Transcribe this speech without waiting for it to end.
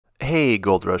Hey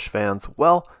Gold Rush fans,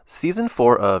 well, Season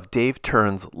 4 of Dave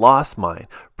Turin'S Lost Mine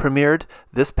premiered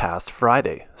this past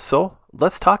Friday, so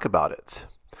let's talk about it.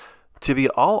 To be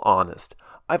all honest,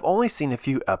 I've only seen a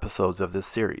few episodes of this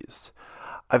series.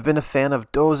 I've been a fan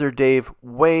of Dozer Dave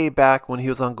way back when he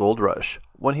was on Gold Rush,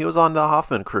 when he was on the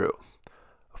Hoffman crew.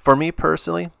 For me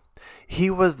personally, he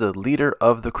was the leader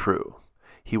of the crew.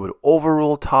 He would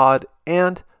overrule Todd,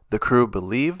 and the crew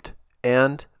believed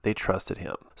and they trusted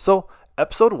him. So,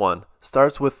 Episode 1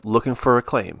 starts with looking for a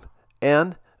claim,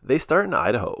 and they start in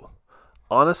Idaho.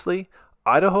 Honestly,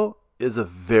 Idaho is a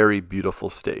very beautiful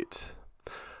state.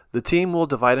 The team will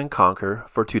divide and conquer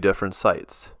for 2 different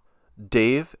sites.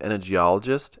 Dave and a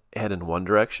geologist head in one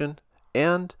direction,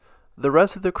 and the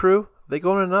rest of the crew, they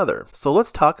go in another. So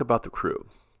let's talk about the crew.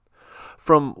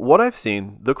 From what I've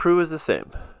seen, the crew is the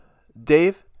same.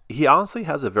 Dave, he honestly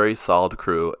has a very solid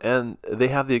crew, and they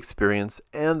have the experience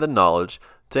and the knowledge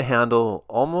to handle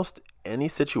almost any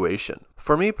situation.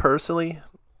 For me personally,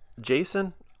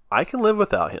 Jason, I can live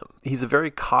without him. He's a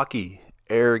very cocky,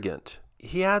 arrogant.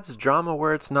 He adds drama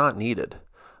where it's not needed.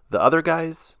 The other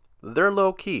guys, they're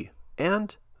low key,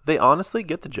 and they honestly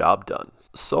get the job done.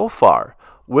 So far,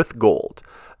 with gold,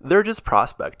 they're just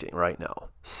prospecting right now.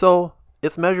 So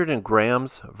it's measured in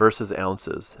grams versus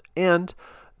ounces, and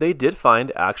they did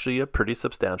find actually a pretty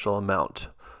substantial amount,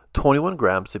 21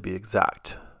 grams to be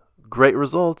exact. Great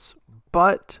results,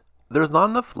 but there's not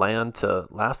enough land to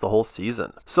last the whole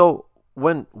season. So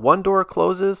when one door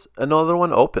closes, another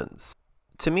one opens.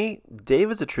 To me, Dave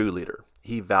is a true leader.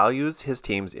 He values his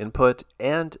team's input,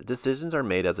 and decisions are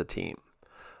made as a team.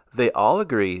 They all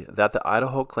agree that the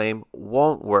Idaho claim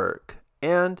won't work,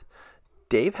 and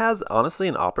Dave has honestly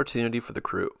an opportunity for the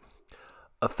crew.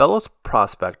 A fellow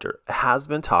prospector has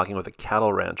been talking with a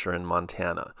cattle rancher in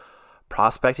Montana.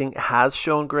 Prospecting has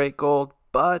shown great gold,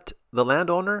 but the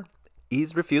landowner,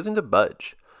 he's refusing to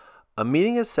budge. A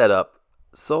meeting is set up,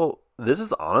 so this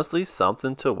is honestly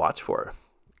something to watch for.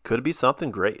 Could be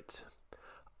something great.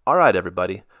 Alright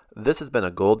everybody, this has been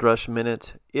a Gold Rush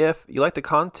Minute. If you like the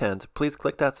content, please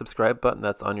click that subscribe button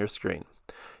that's on your screen.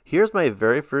 Here's my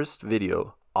very first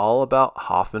video all about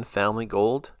Hoffman family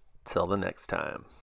gold. Till the next time.